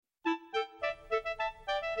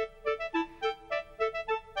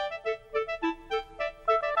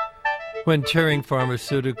When Turing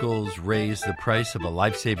Pharmaceuticals raised the price of a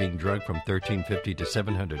life-saving drug from $13.50 to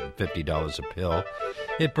 $750 a pill,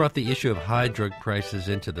 it brought the issue of high drug prices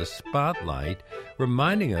into the spotlight,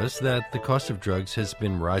 reminding us that the cost of drugs has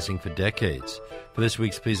been rising for decades. For this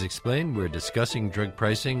week's Please Explain, we're discussing drug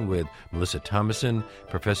pricing with Melissa Thomason,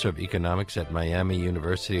 professor of economics at Miami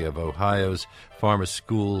University of Ohio's Pharma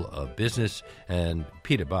School of Business, and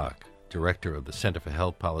Peter Bach, Director of the Center for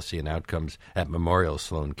Health Policy and Outcomes at Memorial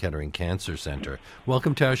Sloan Kettering Cancer Center.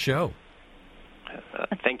 Welcome to our show.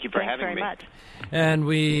 Thank you for having me. Thanks very much. And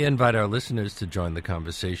we invite our listeners to join the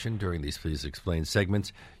conversation during these Please Explain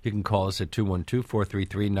segments. You can call us at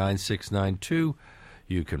 212-433-9692.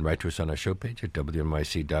 You can write to us on our show page at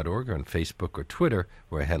WNYC.org or on Facebook or Twitter,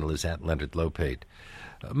 where our handle is at Leonard Lopate.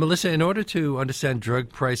 Melissa, in order to understand drug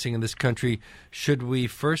pricing in this country, should we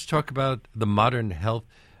first talk about modern health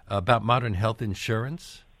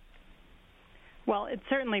insurance? Well, it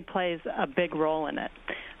certainly plays a big role in it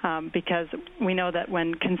because we know that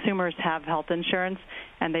when consumers have health insurance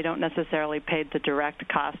and they don't necessarily pay the direct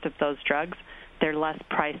cost of those drugs, they're less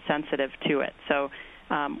price sensitive to it. So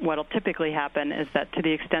what will typically happen is that to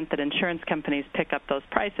the extent that insurance companies pick up those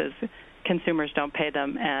prices, consumers don't pay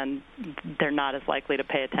them and they're not as likely to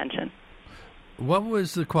pay attention. What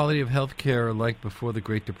was the quality of health care like before the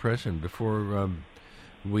Great Depression, before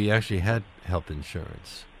we actually had health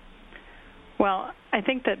insurance? Well, I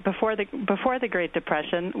think that before the Great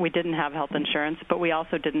Depression, we didn't have health insurance, but we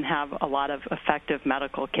also didn't have a lot of effective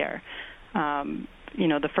medical care.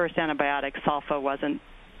 The first antibiotic, sulfa, wasn't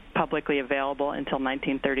publicly available until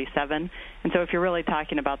 1937. And so if you're really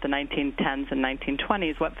talking about the 1910s and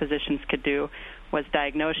 1920s, what physicians could do was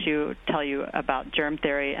diagnose you, tell you about germ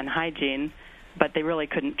theory and hygiene, but they really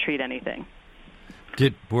couldn't treat anything.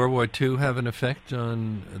 Did World War II have an effect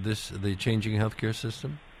on the changing healthcare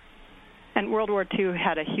system? And World War II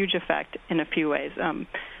had a huge effect in a few ways.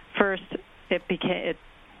 First, it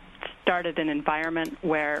started an environment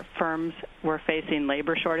where firms were facing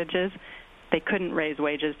labor shortages. They couldn't raise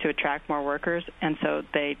wages to attract more workers, and so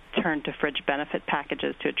they turned to fringe benefit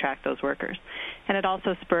packages to attract those workers. And it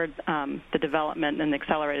also spurred the development and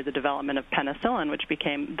accelerated the development of penicillin, which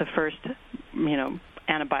became the first,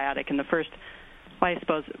 antibiotic and the first, I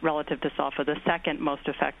suppose, relative to sulfa, the second most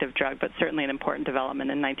effective drug, but certainly an important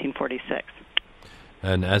development in 1946.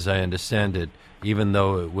 And as I understand it, even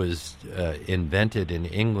though it was invented in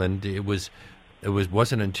England, it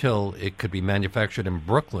wasn't until it could be manufactured in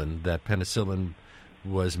Brooklyn that penicillin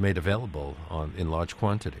was made available in large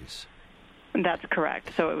quantities. That's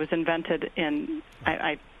correct. So it was invented in,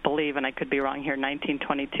 I believe, and I could be wrong here,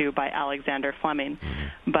 1922 by Alexander Fleming.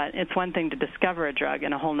 Mm-hmm. But it's one thing to discover a drug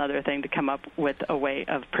and a whole other thing to come up with a way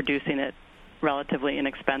of producing it relatively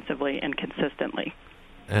inexpensively and consistently.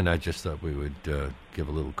 And I just thought we would give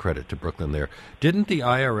a little credit to Brooklyn there. Didn't the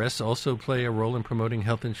IRS also play a role in promoting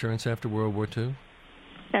health insurance after World War II?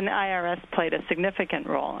 And the IRS played a significant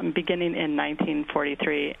role. Beginning in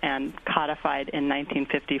 1943 and codified in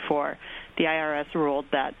 1954, the IRS ruled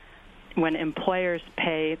that when employers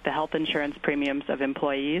pay the health insurance premiums of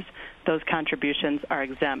employees, those contributions are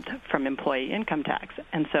exempt from employee income tax.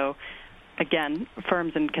 And so, again,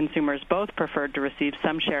 firms and consumers both preferred to receive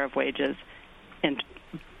some share of wages in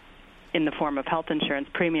the form of health insurance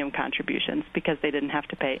premium contributions because they didn't have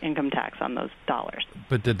to pay income tax on those dollars.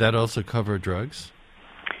 But did that also cover drugs?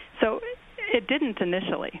 So it didn't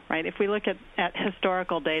initially, right? If we look at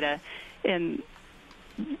historical data, in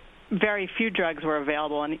very few drugs were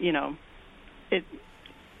available, and it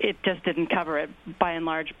just didn't cover it. By and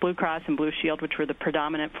large, Blue Cross and Blue Shield, which were the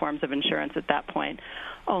predominant forms of insurance at that point,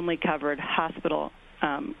 only covered hospital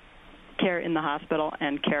care in the hospital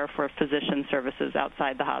and care for physician services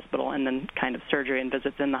outside the hospital, and then kind of surgery and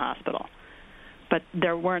visits in the hospital. But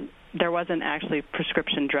there wasn't actually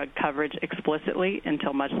prescription drug coverage explicitly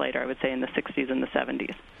until much later, I would say in the 60s and the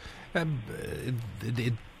 70s.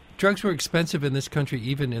 Drugs were expensive in this country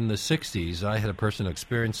even in the 60s. I had a personal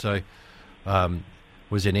experience. I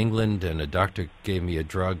was in England, and a doctor gave me a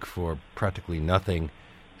drug for practically nothing.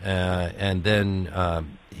 And then I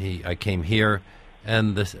came here,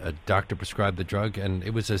 and a doctor prescribed the drug, and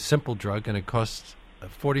it was a simple drug, and it cost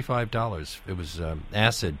 $45. It was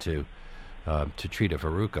acid to treat a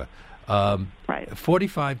verruca. Right.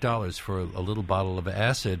 $45 for a little bottle of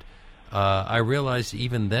acid. I realized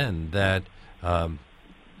even then that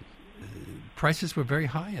prices were very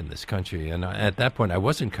high in this country, and at that point I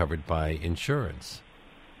wasn't covered by insurance.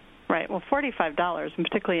 Right. Well, $45, and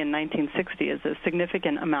particularly in 1960, is a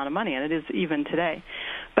significant amount of money, and it is even today.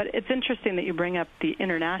 But it's interesting that you bring up the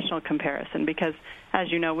international comparison because, as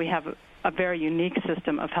you know, we have a very unique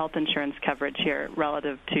system of health insurance coverage here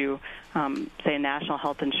relative to, say, a national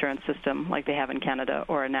health insurance system like they have in Canada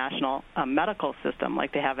or a national medical system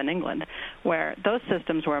like they have in England, where those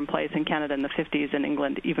systems were in place in Canada in the 50s and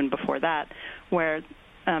England even before that, where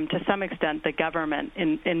to some extent, the government,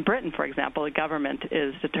 in Britain, for example, the government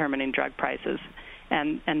is determining drug prices,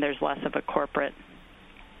 and there's less of a corporate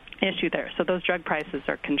issue there. So those drug prices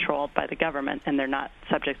are controlled by the government, and they're not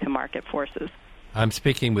subject to market forces. I'm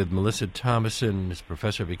speaking with Melissa Thomason, who's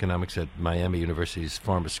professor of economics at Miami University's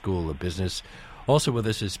Pharma School of Business. Also with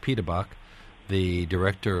us is Peter Bach, the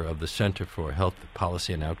director of the Center for Health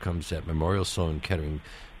Policy and Outcomes at Memorial Sloan Kettering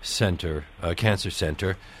Cancer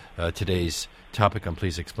Center. Today's topic on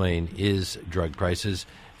Please Explain is drug prices.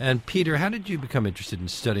 And Peter, how did you become interested in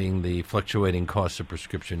studying the fluctuating costs of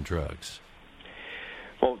prescription drugs?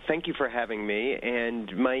 Well, thank you for having me.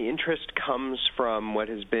 And my interest comes from what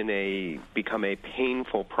has become a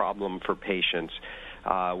painful problem for patients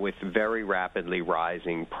with very rapidly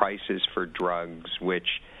rising prices for drugs, which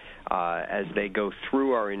as they go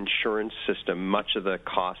through our insurance system, much of the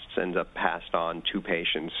costs end up passed on to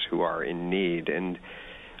patients who are in need. And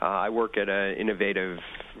I work at an innovative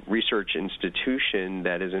research institution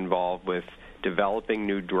that is involved with developing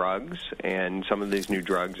new drugs, and some of these new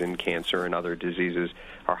drugs in cancer and other diseases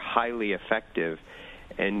are highly effective.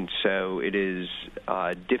 And so it is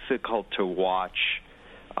difficult to watch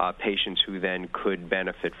patients who then could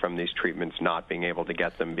benefit from these treatments not being able to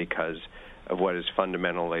get them because of what is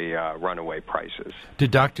fundamentally runaway prices. Do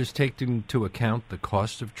doctors take into account the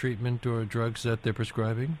cost of treatment or drugs that they're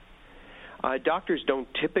prescribing? Doctors don't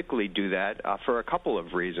typically do that for a couple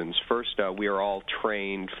of reasons. First, we are all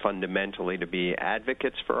trained fundamentally to be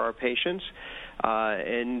advocates for our patients.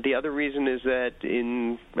 And the other reason is that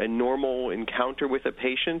in a normal encounter with a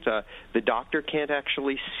patient, the doctor can't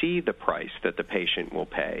actually see the price that the patient will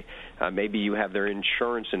pay. Maybe you have their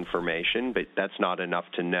insurance information, but that's not enough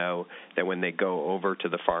to know that when they go over to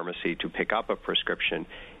the pharmacy to pick up a prescription,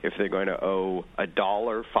 if they're going to owe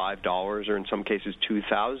 $1, $5, or in some cases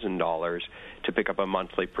 $2,000 to pick up a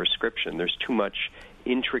monthly prescription. There's too much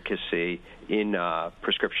intricacy in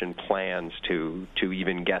prescription plans to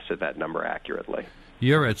even guess at that number accurately.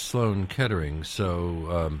 You're at Sloan Kettering,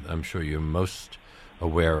 so I'm sure you're most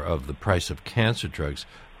aware of the price of cancer drugs.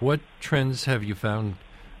 What trends have you found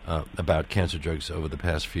about cancer drugs over the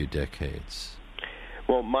past few decades?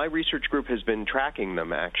 Well, my research group has been tracking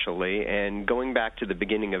them, actually, and going back to the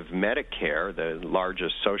beginning of Medicare, the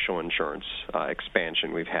largest social insurance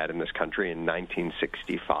expansion we've had in this country in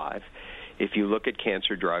 1965, if you look at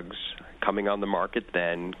cancer drugs coming on the market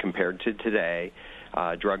then compared to today,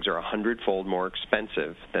 drugs are 100-fold more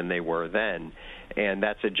expensive than they were then, and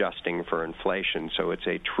that's adjusting for inflation, so it's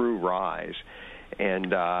a true rise.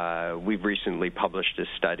 And we've recently published a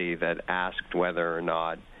study that asked whether or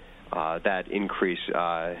not that increase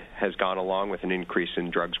has gone along with an increase in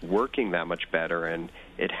drugs working that much better, and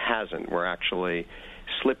it hasn't. We're actually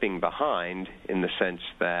slipping behind in the sense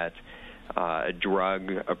that a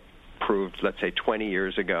drug approved, let's say, 20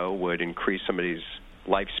 years ago would increase somebody's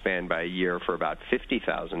lifespan by a year for about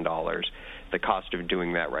 $50,000. The cost of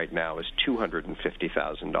doing that right now is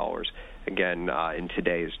 $250,000, again, in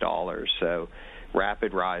today's dollars. So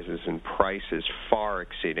rapid rises in prices far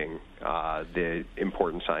exceeding the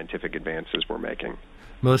important scientific advances we're making.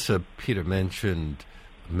 Melissa, Peter mentioned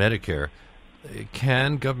Medicare.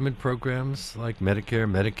 Can government programs like Medicare,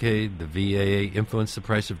 Medicaid, the VA influence the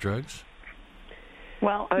price of drugs?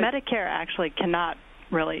 Well, Medicare actually cannot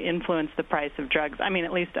really influence the price of drugs. I mean,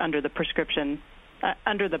 at least under the prescription,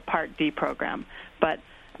 under the Part D program. But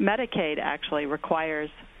Medicaid actually requires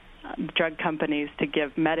drug companies to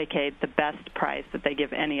give Medicaid the best price that they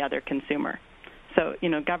give any other consumer. So,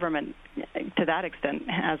 government, to that extent,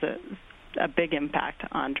 has a big impact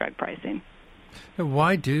on drug pricing. And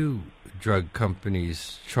why do drug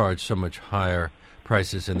companies charge so much higher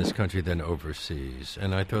prices in this country than overseas?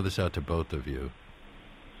 And I throw this out to both of you.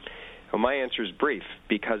 Well, my answer is brief,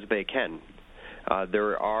 because they can.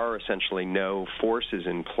 There are essentially no forces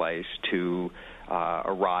in place to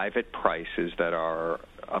arrive at prices that are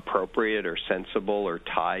appropriate or sensible or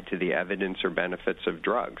tied to the evidence or benefits of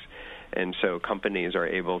drugs. And so companies are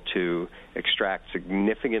able to extract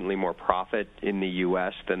significantly more profit in the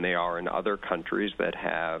U.S. than they are in other countries that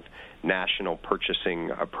have national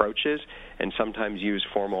purchasing approaches, and sometimes use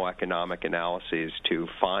formal economic analyses to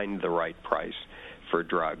find the right price for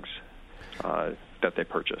drugs. that they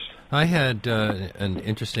purchase. I had an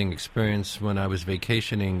interesting experience when I was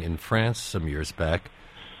vacationing in France some years back.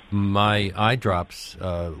 My eye drops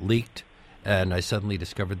leaked, and I suddenly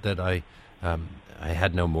discovered that I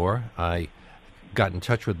had no more. I got in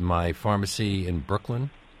touch with my pharmacy in Brooklyn,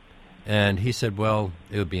 and he said, well,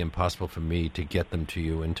 it would be impossible for me to get them to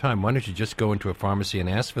you in time. Why don't you just go into a pharmacy and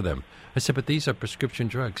ask for them? I said, but these are prescription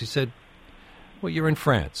drugs. He said, well, you're in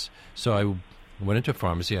France. So I went into a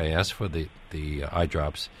pharmacy, I asked for the eye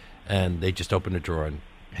drops, and they just opened a drawer and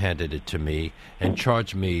handed it to me and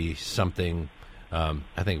charged me something, I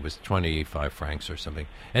think it was 25 francs or something.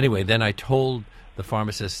 Anyway, then I told the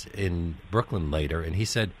pharmacist in Brooklyn later, and he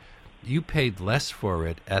said, you paid less for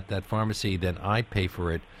it at that pharmacy than I pay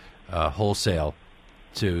for it wholesale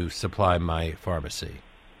to supply my pharmacy.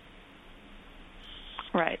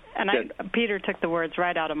 Right. And Peter took the words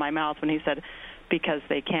right out of my mouth when he said, because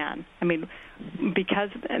they can. I mean, because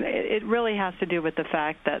it really has to do with the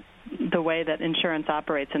fact that the way that insurance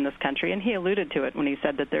operates in this country, and he alluded to it when he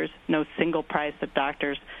said that there's no single price that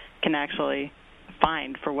doctors can actually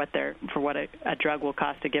find for what a drug will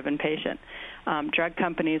cost a given patient. Drug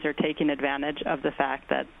companies are taking advantage of the fact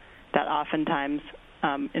that oftentimes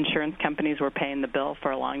insurance companies were paying the bill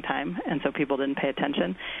for a long time, and so people didn't pay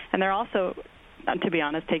attention. And they're also, to be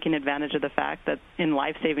honest, taking advantage of the fact that in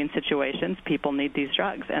life-saving situations, people need these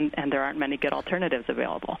drugs, and there aren't many good alternatives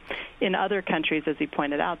available. In other countries, as he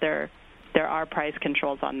pointed out, there are price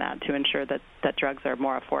controls on that to ensure that drugs are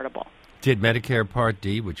more affordable. Did Medicare Part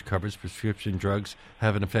D, which covers prescription drugs,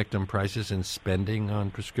 have an effect on prices and spending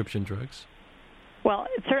on prescription drugs? Well,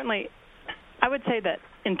 it certainly, I would say that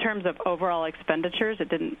in terms of overall expenditures, it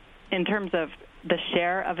didn't. In terms of the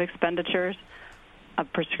share of expenditures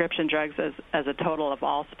of prescription drugs as a total of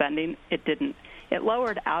all spending, it didn't. It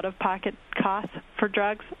lowered out-of-pocket costs for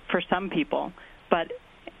drugs for some people, but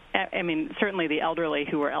I mean, certainly the elderly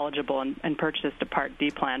who were eligible and purchased a Part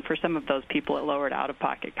D plan, for some of those people it lowered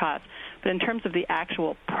out-of-pocket costs. But in terms of the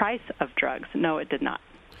actual price of drugs, no, it did not.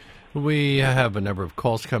 We have a number of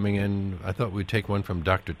calls coming in. I thought we'd take one from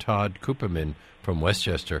Dr. Todd Cooperman from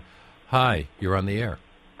Westchester. Hi, you're on the air.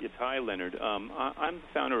 Yes, hi, Leonard. I'm the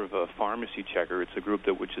founder of Pharmacy Checker. It's a group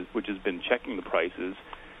which has been checking the prices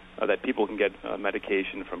that people can get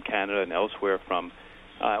medication from Canada and elsewhere from.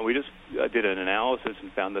 We just did an analysis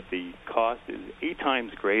and found that the cost is 8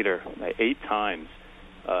 times greater, 8 times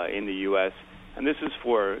in the U.S., and this is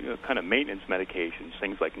for kind of maintenance medications,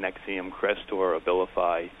 things like Nexium, Crestor,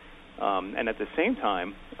 Abilify. And at the same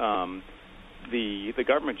time, the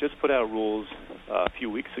government just put out rules a few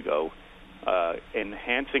weeks ago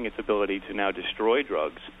enhancing its ability to now destroy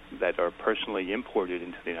drugs that are personally imported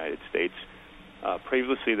into the United States.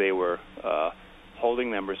 Previously, they were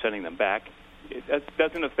holding them or sending them back. It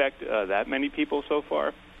doesn't affect that many people so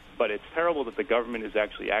far, but it's terrible that the government is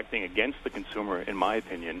actually acting against the consumer, in my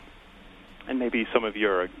opinion. And maybe some of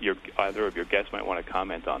either of your guests might want to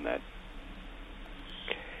comment on that.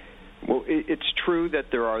 Well, it's true that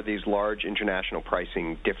there are these large international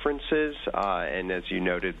pricing differences, and as you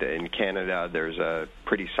noted, in Canada, there's a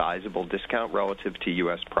pretty sizable discount relative to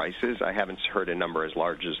U.S. prices. I haven't heard a number as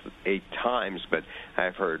large as 8 times, but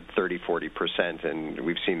I've heard 30-40%, and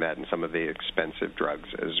we've seen that in some of the expensive drugs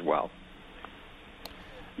as well.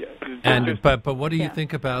 Yeah. And but what do you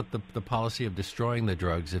think about the policy of destroying the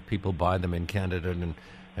drugs if people buy them in Canada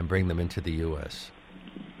and bring them into the U.S.?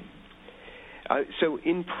 So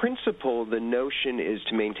in principle, the notion is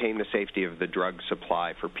to maintain the safety of the drug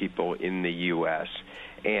supply for people in the U.S.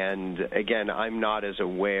 And again, I'm not as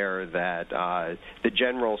aware that the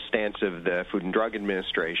general stance of the Food and Drug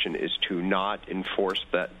Administration is to not enforce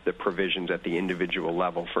the provisions at the individual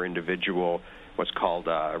level for individual what's called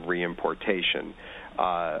reimportation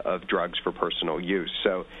of drugs for personal use.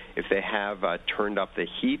 So if they have turned up the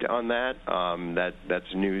heat on that,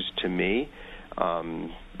 that's news to me.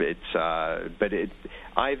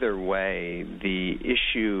 Either way, the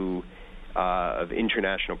issue of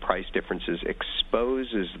international price differences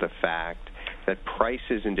exposes the fact that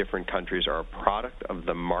prices in different countries are a product of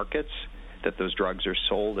the markets that those drugs are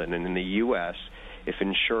sold in. And in the U.S., if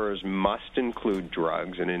insurers must include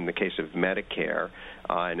drugs, and in the case of Medicare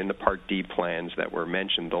and in the Part D plans that were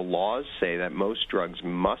mentioned, the laws say that most drugs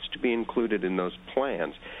must be included in those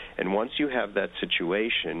plans. And once you have that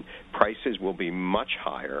situation, prices will be much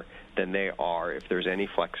higher than they are if there's any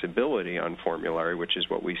flexibility on formulary, which is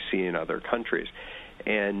what we see in other countries.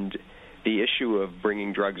 And the issue of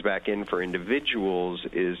bringing drugs back in for individuals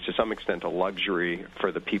is to some extent a luxury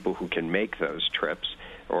for the people who can make those trips.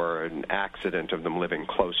 or an accident of them living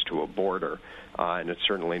close to a border. And it's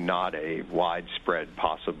certainly not a widespread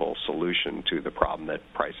possible solution to the problem that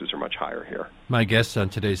prices are much higher here. My guests on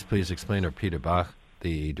today's Please Explain are Peter Bach,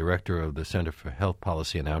 the director of the Center for Health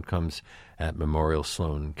Policy and Outcomes at Memorial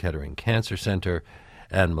Sloan Kettering Cancer Center,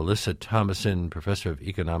 and Melissa Thomason, professor of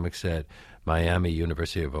economics at Miami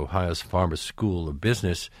University of Ohio's Farmer School of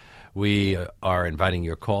Business. We are inviting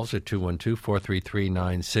your calls at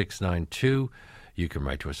 212-433-9692. You can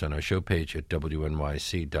write to us on our show page at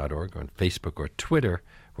wnyc.org, on Facebook or Twitter,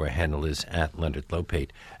 where our handle is at Leonard Lopate.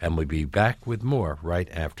 And we'll be back with more right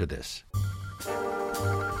after this.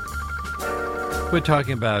 We're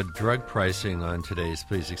talking about drug pricing on today's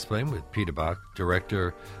Please Explain with Peter Bach,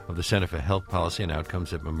 director of the Center for Health Policy and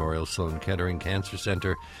Outcomes at Memorial Sloan Kettering Cancer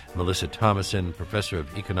Center, Melissa Thomason, professor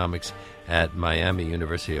of economics at Miami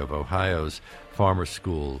University of Ohio's Farmer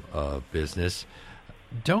School of Business.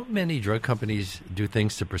 Don't many drug companies do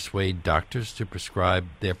things to persuade doctors to prescribe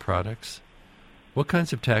their products? What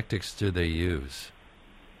kinds of tactics do they use?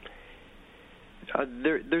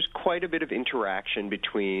 There's quite a bit of interaction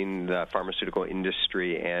between the pharmaceutical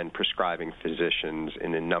industry and prescribing physicians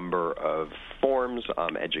in a number of forms,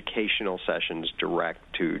 educational sessions, direct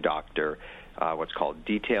to doctor, what's called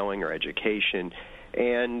detailing or education.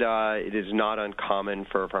 And it is not uncommon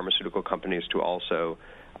for pharmaceutical companies to also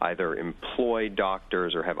either employ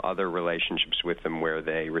doctors or have other relationships with them where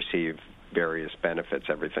they receive various benefits,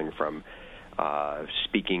 everything from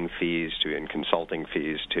speaking fees and consulting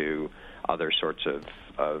fees to other sorts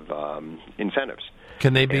of incentives.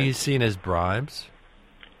 Can they be seen as bribes?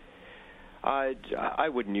 I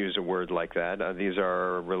wouldn't use a word like that. These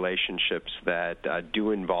are relationships that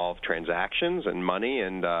do involve transactions and money,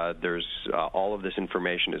 and there's all of this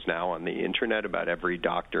information is now on the Internet about every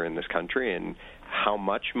doctor in this country and how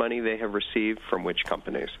much money they have received from which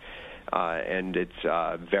companies. And it's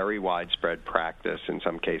very widespread practice, in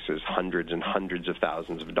some cases hundreds and hundreds of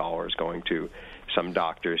thousands of dollars going to some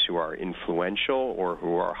doctors who are influential or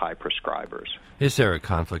who are high prescribers. Is there a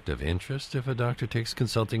conflict of interest if a doctor takes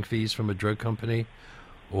consulting fees from a drug company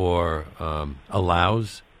or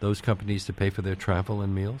allows those companies to pay for their travel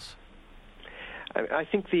and meals? I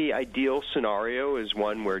think the ideal scenario is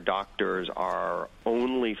one where doctors are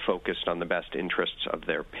only focused on the best interests of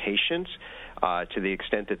their patients. To the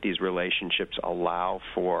extent that these relationships allow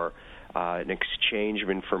for an exchange of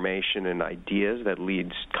information and ideas that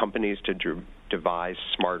leads companies to devise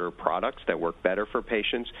smarter products that work better for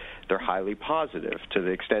patients, they're highly positive. To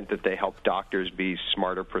the extent that they help doctors be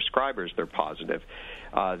smarter prescribers, they're positive.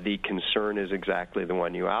 The concern is exactly the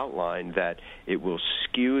one you outlined, that it will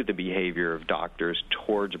skew the behavior of doctors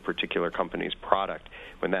towards a particular company's product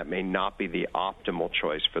when that may not be the optimal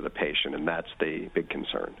choice for the patient, and that's the big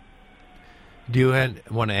concern. Do you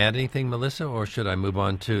want to add anything, Melissa, or should I move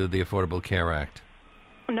on to the Affordable Care Act?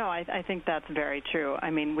 No, I think that's very true.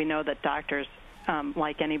 I mean, we know that doctors,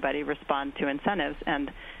 like anybody, respond to incentives, and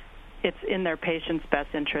it's in their patients'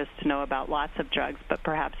 best interest to know about lots of drugs, but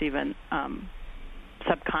perhaps even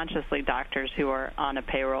subconsciously doctors who are on a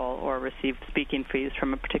payroll or receive speaking fees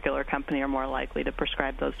from a particular company are more likely to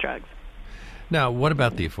prescribe those drugs. Now, what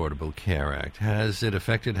about the Affordable Care Act? Has it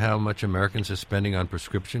affected how much Americans are spending on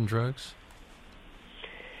prescription drugs?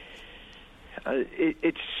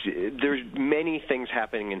 There's many things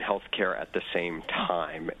happening in healthcare at the same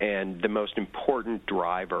time, and the most important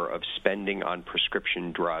driver of spending on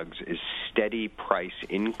prescription drugs is steady price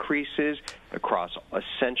increases across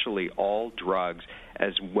essentially all drugs,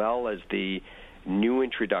 as well as the new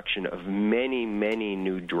introduction of many, many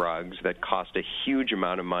new drugs that cost a huge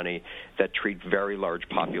amount of money that treat very large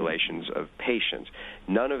populations of patients.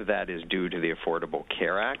 None of that is due to the Affordable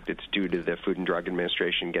Care Act. It's due to the Food and Drug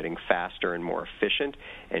Administration getting faster and more efficient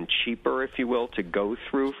and cheaper, if you will, to go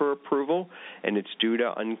through for approval, and it's due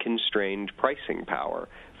to unconstrained pricing power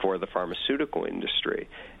for the pharmaceutical industry.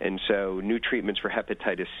 And so new treatments for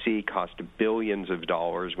hepatitis C cost billions of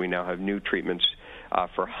dollars. We now have new treatments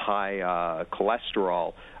for high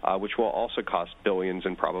cholesterol, which will also cost billions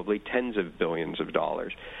and probably tens of billions of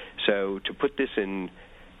dollars. So to put this in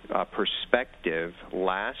perspective,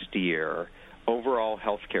 last year, overall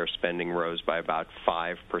healthcare spending rose by about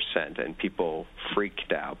 5%, and people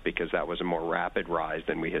freaked out because that was a more rapid rise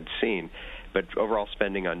than we had seen. But overall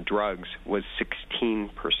spending on drugs was 16%.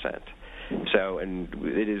 So, and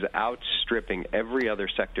it is outstripping every other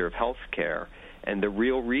sector of healthcare. And the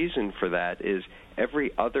real reason for that is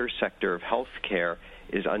every other sector of healthcare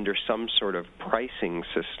is under some sort of pricing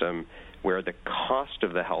system where the cost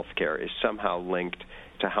of the healthcare is somehow linked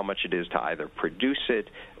to how much it is to either produce it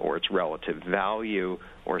or its relative value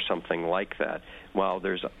or something like that. While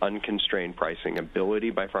there's unconstrained pricing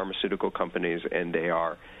ability by pharmaceutical companies, and they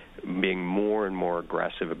are being more and more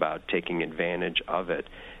aggressive about taking advantage of it.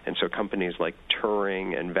 And so companies like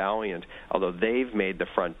Turing and Valiant, although they've made the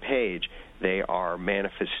front page, they are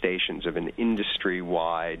manifestations of an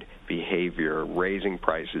industry-wide behavior, raising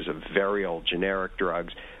prices of very old generic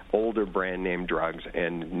drugs, older brand-name drugs,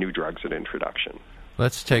 and new drugs at introduction.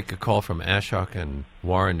 Let's take a call from Ashok in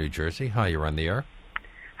Warren, New Jersey. Hi, you're on the air.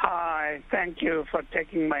 Hi, thank you for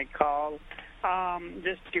taking my call.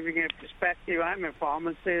 Just giving a perspective, I'm a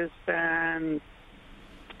pharmacist, and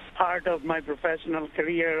part of my professional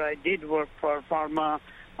career I did work for pharma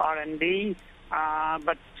R&D,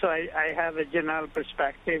 but so I have a general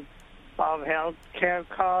perspective of health care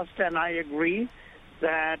cost, and I agree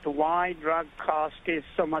that why drug cost is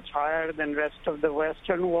so much higher than rest of the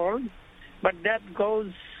Western world. But that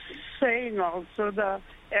goes saying also the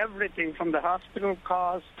everything from the hospital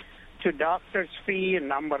cost to doctor's fee, a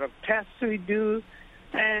number of tests we do,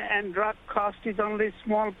 and drug cost is only a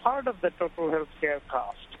small part of the total health care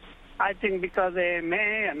cost. I think because AMA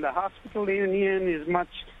and the hospital union is much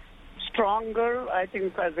stronger, I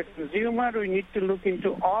think as a consumer we need to look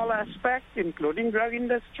into all aspects, including drug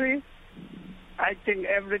industry. I think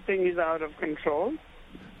everything is out of control.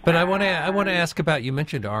 But I want to ask about, you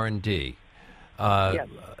mentioned R&D. Yes.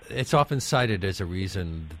 It's often cited as a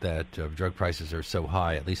reason that drug prices are so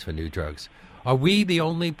high, at least for new drugs. Are we the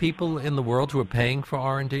only people in the world who are paying for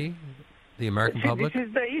R&D, the American public? This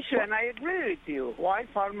is the issue, and I agree with you. Why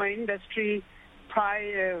pharma industry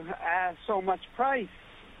has so much price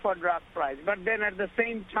for drug price? But then at the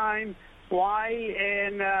same time, why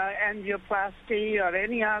an angioplasty or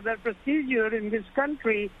any other procedure in this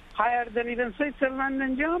country higher than even Switzerland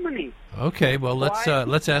and Germany? Okay, well, let's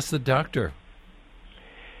ask the doctor.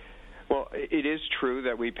 Well, it is true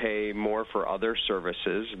that we pay more for other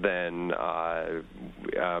services than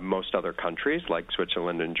most other countries, like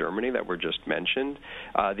Switzerland and Germany that were just mentioned.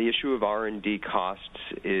 The issue of R&D costs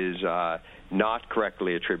is not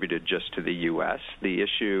correctly attributed just to the U.S. The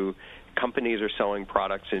issue, companies are selling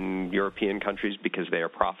products in European countries because they are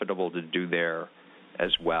profitable to do there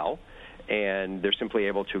as well, and they're simply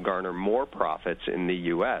able to garner more profits in the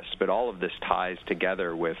U.S. But all of this ties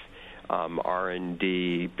together with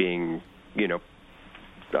R&D being,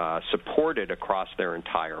 supported across their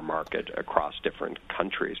entire market, across different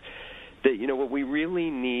countries. What we really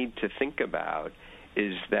need to think about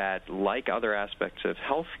is that, like other aspects of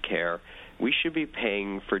healthcare, we should be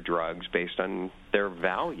paying for drugs based on their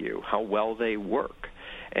value, how well they work.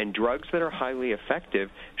 And drugs that are highly effective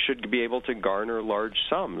should be able to garner large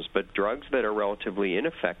sums, but drugs that are relatively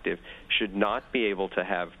ineffective should not be able to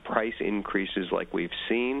have price increases like we've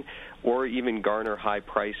seen, or even garner high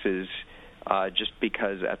prices just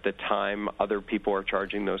because at the time other people are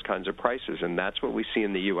charging those kinds of prices, and that's what we see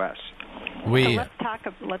in the U.S. Let's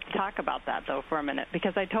talk about that though for a minute,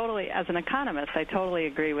 because as an economist, I totally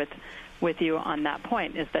agree with you on that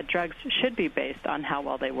point. Is that drugs should be based on how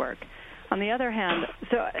well they work. On the other hand,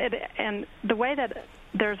 and the way that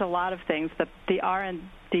there's a lot of things, the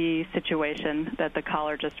R&D situation that the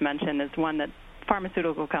caller just mentioned is one that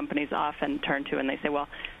pharmaceutical companies often turn to, and they say, well,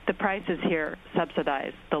 the prices here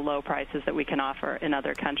subsidize the low prices that we can offer in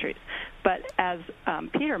other countries. But as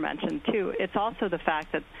Peter mentioned, too, it's also the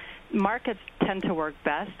fact that markets tend to work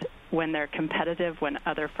best when they're competitive, when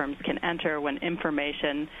other firms can enter, when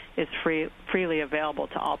information is freely available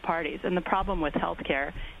to all parties. And the problem with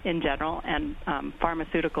healthcare in general and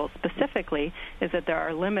pharmaceuticals specifically is that there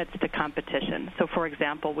are limits to competition. So, for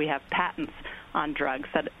example, we have patents on drugs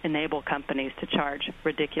that enable companies to charge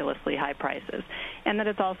ridiculously high prices. And that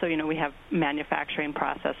it's also, we have manufacturing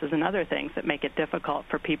processes and other things that make it difficult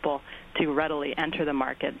for people to readily enter the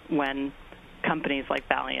market when companies like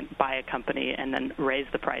Valiant buy a company and then raise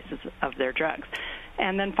the prices of their drugs.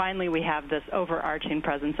 And then finally, we have this overarching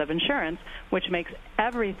presence of insurance, which makes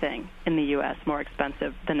everything in the U.S. more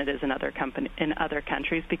expensive than it is in other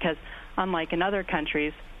countries, because unlike in other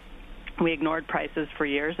countries, we ignored prices for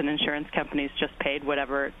years, and insurance companies just paid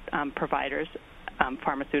whatever providers,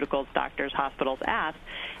 pharmaceuticals, doctors, hospitals asked,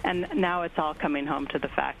 and now it's all coming home to the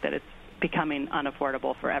fact that it's becoming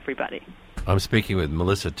unaffordable for everybody. I'm speaking with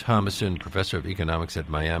Melissa Thomason, professor of economics at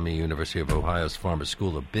Miami University of Ohio's Farmer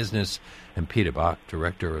School of Business, and Peter Bach,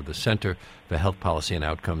 director of the Center for Health Policy and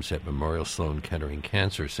Outcomes at Memorial Sloan Kettering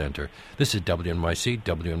Cancer Center. This is WNYC,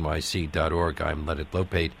 WNYC.org. I'm Leonard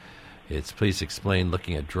Lopate. It's Please Explain,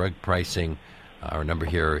 looking at drug pricing Our number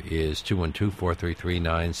here is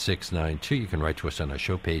 212-433-9692. You can write to us on our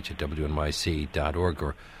show page at wnyc.org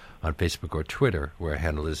or on Facebook or Twitter, where our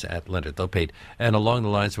handle is at Leonard Lopate. And along the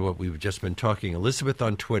lines of what we've just been talking, Elizabeth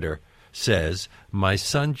on Twitter says, my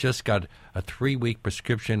son just got a 3-week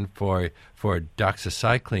prescription for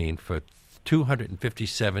doxycycline for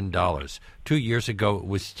 $257. 2 years ago, it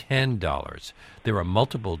was $10. There are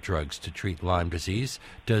multiple drugs to treat Lyme disease.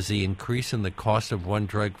 Does the increase in the cost of one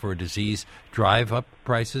drug for a disease drive up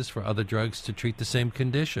prices for other drugs to treat the same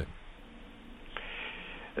condition?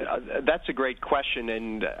 That's a great question,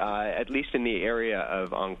 and at least in the area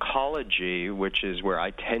of oncology, which is where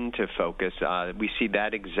I tend to focus, we see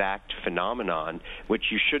that exact phenomenon, which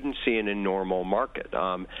you shouldn't see in a normal market.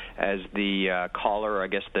 As the caller, I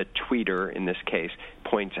guess the tweeter in this case,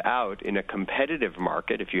 points out, in a competitive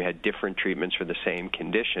market, if you had different treatments for the same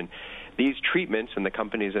condition, these treatments and the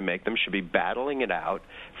companies that make them should be battling it out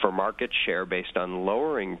for market share based on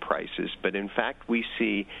lowering prices. But in fact, we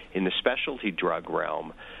see in the specialty drug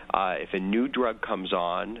realm, if a new drug comes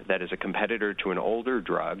on that is a competitor to an older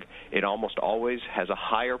drug, it almost always has a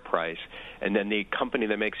higher price, and then the company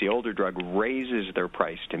that makes the older drug raises their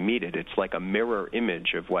price to meet it. It's like a mirror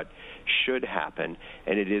image of what should happen,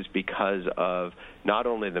 and it is because of not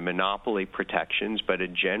only the monopoly protections, but a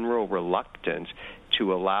general reluctance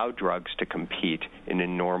to allow drugs to compete in a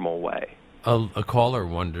normal way. A caller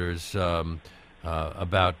wonders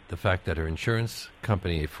about the fact that her insurance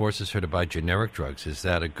company forces her to buy generic drugs. Is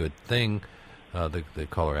that a good thing? The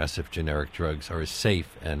caller asks if generic drugs are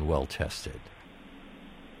safe and well tested.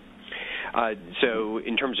 So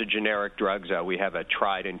in terms of generic drugs, we have a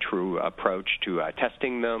tried and true approach to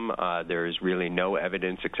testing them. There is really no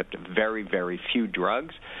evidence except very, very few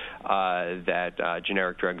drugs that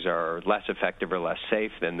generic drugs are less effective or less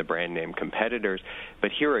safe than the brand name competitors.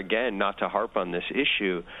 But here again, not to harp on this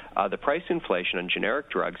issue, the price inflation on generic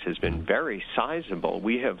drugs has been very sizable.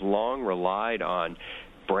 We have long relied on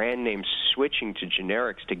brand names switching to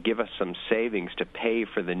generics to give us some savings to pay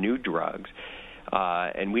for the new drugs.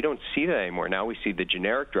 And we don't see that anymore. Now we see the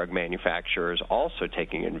generic drug manufacturers also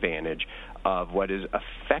taking advantage of what is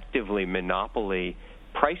effectively monopoly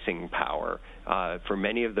pricing power. For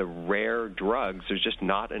many of the rare drugs, there's just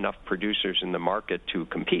not enough producers in the market to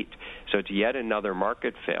compete. So it's yet another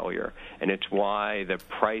market failure, and it's why the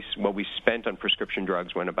price, what we spent on prescription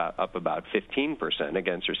drugs went up about 15%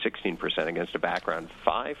 against, or 16% against a background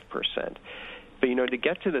 5%. But, to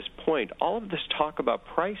get to this point, all of this talk about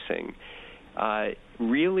pricing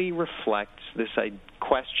really reflects this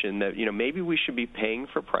question that, maybe we should be paying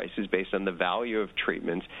for prices based on the value of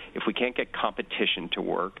treatments if we can't get competition to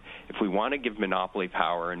work, if we want to give monopoly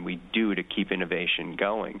power, and we do to keep innovation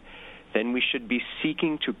going, then we should be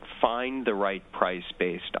seeking to find the right price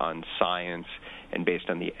based on science and based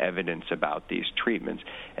on the evidence about these treatments.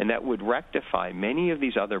 And that would rectify many of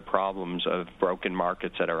these other problems of broken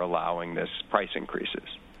markets that are allowing this price increases.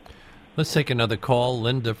 Let's take another call.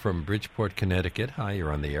 Linda from Bridgeport, Connecticut. Hi,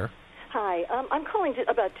 you're on the air. Hi. I'm calling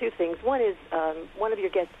about two things. One is one of your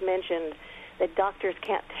guests mentioned that doctors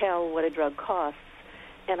can't tell what a drug costs.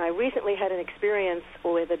 And I recently had an experience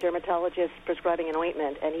with a dermatologist prescribing an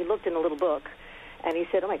ointment, and he looked in a little book, and he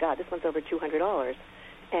said, oh, my God, this one's over $200,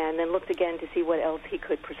 and then looked again to see what else he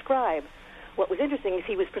could prescribe. What was interesting is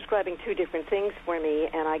he was prescribing two different things for me,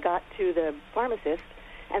 and I got to the pharmacist,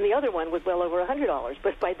 and the other one was well over $100.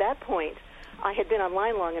 But by that point, I had been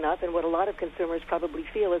online long enough, and what a lot of consumers probably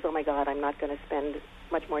feel is, oh, my God, I'm not going to spend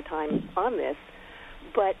much more time on this.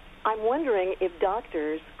 But I'm wondering if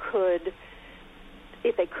doctors could,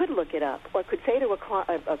 if they could look it up, or could say to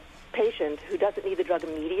a patient who doesn't need the drug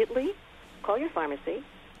immediately, call your pharmacy,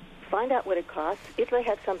 find out what it costs. If they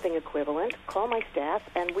have something equivalent, call my staff,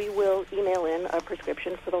 and we will email in a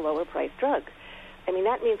prescription for the lower-priced drug. I mean,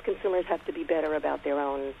 that means consumers have to be better about their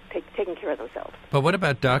own, taking care of themselves. But what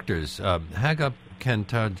about doctors? Hagop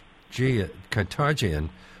Kantarjian,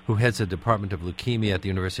 who heads the Department of Leukemia at the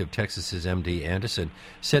University of Texas's MD Anderson,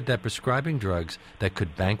 said that prescribing drugs that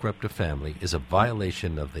could bankrupt a family is a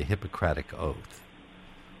violation of the Hippocratic Oath.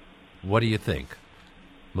 What do you think?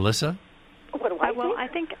 Melissa? What do I think? Well, I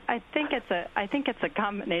think it's a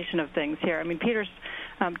combination of things here. I mean, Peter's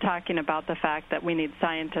talking about the fact that we need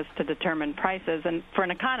scientists to determine prices, and for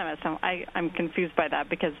an economist, I'm confused by that,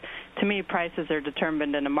 because to me, prices are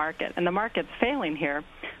determined in a market, and the market's failing here.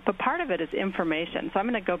 But part of it is information. So I'm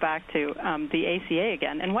going to go back to the ACA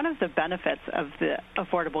again, and one of the benefits of the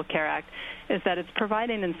Affordable Care Act is that it's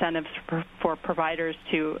providing incentives for providers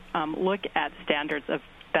to look at standards of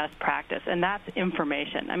best practice, and that's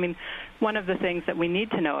information. I mean, one of the things that we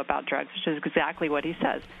need to know about drugs, which is exactly what he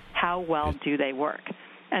says, how well do they work?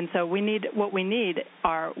 And so what we need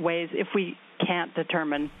are ways, if we can't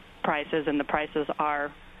determine prices and the prices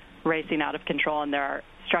are racing out of control and there are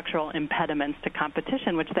structural impediments to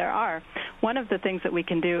competition, which there are, one of the things that we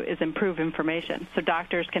can do is improve information. So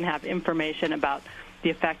doctors can have information about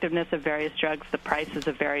the effectiveness of various drugs, the prices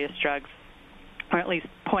of various drugs, or at least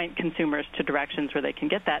point consumers to directions where they can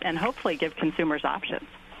get that, and hopefully give consumers options.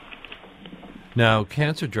 Now,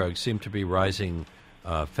 cancer drugs seem to be rising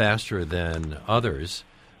faster than others.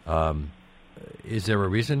 Is there a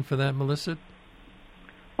reason for that, Melissa?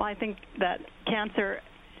 Well, I think that cancer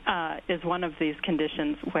is one of these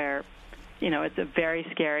conditions where, it's a very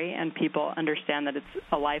scary, and people understand that it's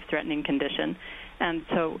a life-threatening condition. And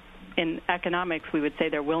so in economics, we would say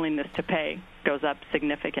their willingness to pay goes up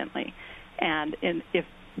significantly. And even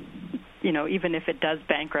if it does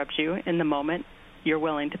bankrupt you in the moment, you're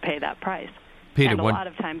willing to pay that price. Peter, and a lot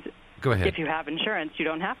of times, go ahead. If you have insurance, you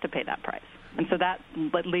don't have to pay that price. And so that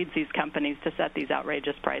leads these companies to set these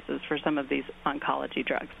outrageous prices for some of these oncology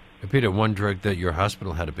drugs. Peter, one drug that your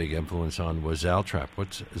hospital had a big influence on was Zaltrap.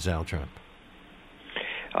 What's Zaltrap?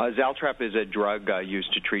 Zaltrap is a drug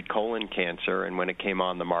used to treat colon cancer, and when it came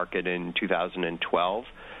on the market in 2012,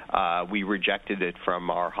 we rejected it from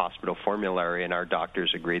our hospital formulary, and our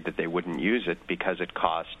doctors agreed that they wouldn't use it because it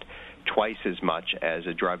cost twice as much as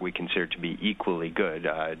a drug we consider to be equally good,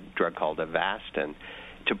 a drug called Avastin.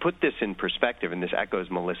 To put this in perspective, and this echoes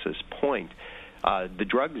Melissa's point, the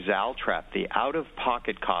drug Zaltrap, the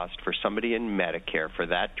out-of-pocket cost for somebody in Medicare for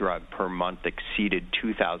that drug per month exceeded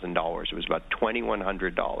 $2,000. It was about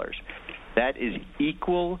 $2,100. That is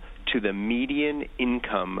equal to the median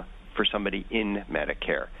income for somebody in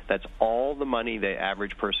Medicare. That's all the money the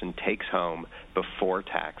average person takes home before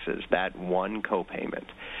taxes, that one copayment.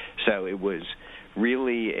 So it was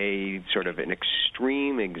really a sort of an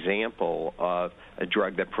extreme example of a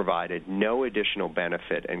drug that provided no additional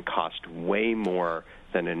benefit and cost way more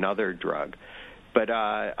than another drug. But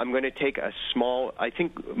I'm going to take I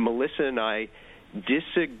think Melissa and I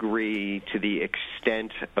disagree to the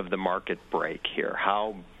extent of the market break here,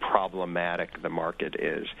 how problematic the market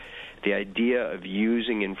is. The idea of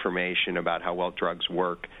using information about how well drugs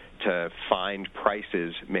work to find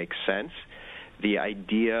prices makes sense. The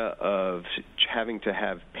idea of having to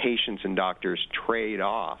have patients and doctors trade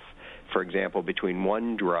off, for example, between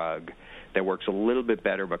one drug that works a little bit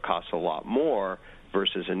better but costs a lot more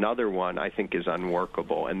versus another one, I think is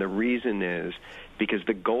unworkable. And the reason is because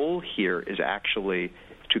the goal here is actually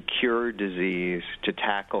to cure disease, to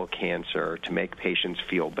tackle cancer, to make patients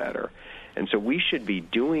feel better. And so we should be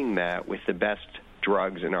doing that with the best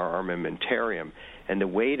drugs in our armamentarium. And the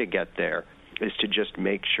way to get there is to just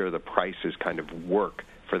make sure the prices kind of work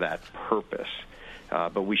for that purpose.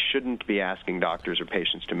 But we shouldn't be asking doctors or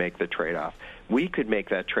patients to make the trade-off. We could make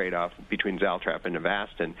that trade-off between Zaltrap and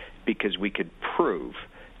Avastin because we could prove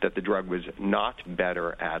that the drug was not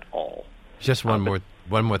better at all. Just one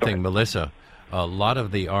more thing, Melissa. A lot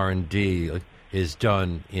of the R&D is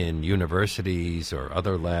done in universities or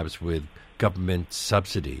other labs with government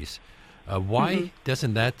subsidies. Why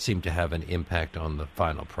doesn't that seem to have an impact on the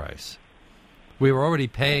final price? We were already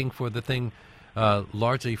paying for the thing,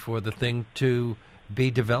 largely for the thing to be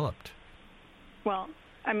developed. Well,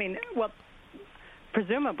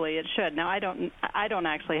 presumably it should. Now, I don't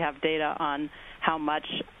actually have data on how much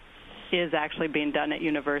is actually being done at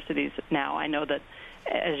universities now. I know that,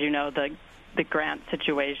 as you know, the grant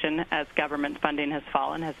situation, as government funding has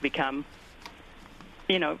fallen, has become,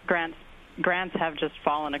 grants have just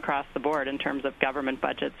fallen across the board in terms of government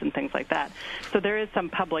budgets and things like that. So there is some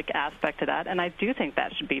public aspect to that, and I do think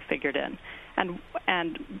that should be figured in.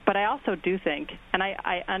 But I also do think, and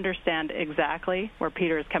I understand exactly where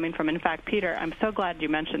Peter is coming from. In fact, Peter, I'm so glad you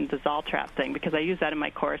mentioned the Zaltrap thing, because I use that in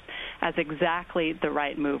my course as exactly the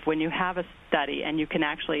right move. When you have a study and you can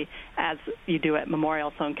actually, as you do at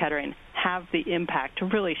Memorial Sloan Kettering, have the impact to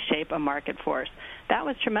really shape a market force. That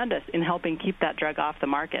was tremendous in helping keep that drug off the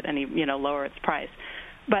market and lower its price.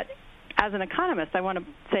 But as an economist, I want to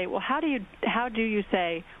say, well, how do you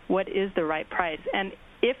say what is the right price? And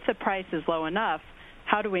if the price is low enough,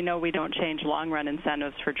 how do we know we don't change long-run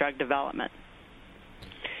incentives for drug development?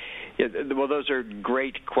 Yeah, well, those are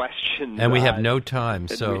great questions. And we have no time,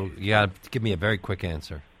 so you got to give me a very quick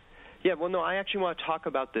answer. Yeah, well, no, I actually want to talk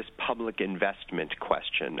about this public investment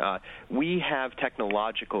question. We have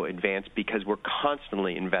technological advance because we're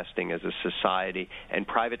constantly investing as a society, and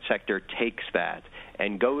private sector takes that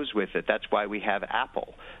and goes with it. That's why we have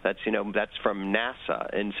Apple. That's from NASA.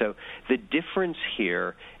 And so the difference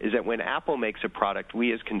here is that when Apple makes a product,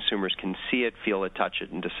 we as consumers can see it, feel it, touch it,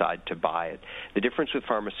 and decide to buy it. The difference with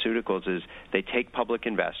pharmaceuticals is they take public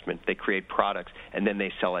investment, they create products, and then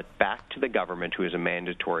they sell it back to the government, who is a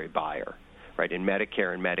mandatory buyer, right, in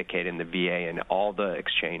Medicare and Medicaid and the VA and all the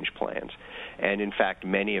exchange plans. And, in fact,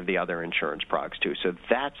 many of the other insurance products, too. So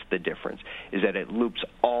that's the difference, is that it loops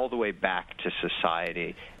all the way back to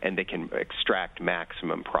society, and they can extract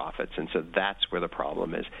maximum profits. And so that's where the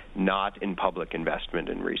problem is, not in public investment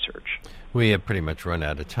and research. We have pretty much run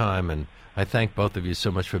out of time, and I thank both of you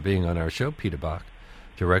so much for being on our show. Peter Bach,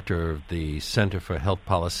 Director of the Center for Health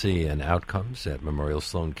Policy and Outcomes at Memorial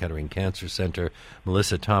Sloan Kettering Cancer Center.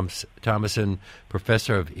 Melissa Thomason,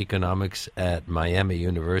 Professor of Economics at Miami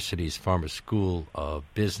University's Farmer School of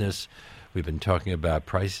Business. We've been talking about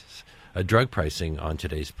drug pricing on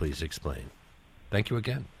today's Please Explain. Thank you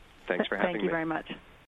again. Thanks for having me. Thank you very much.